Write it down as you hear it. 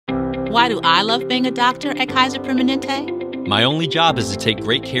Why do I love being a doctor at Kaiser Permanente? My only job is to take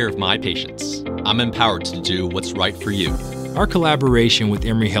great care of my patients. I'm empowered to do what's right for you. Our collaboration with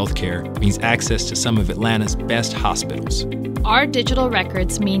Emory Healthcare means access to some of Atlanta's best hospitals. Our digital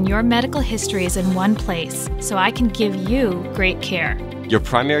records mean your medical history is in one place, so I can give you great care. Your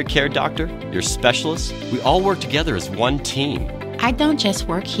primary care doctor, your specialist, we all work together as one team. I don't just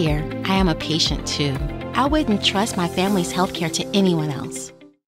work here, I am a patient too. I wouldn't trust my family's healthcare to anyone else.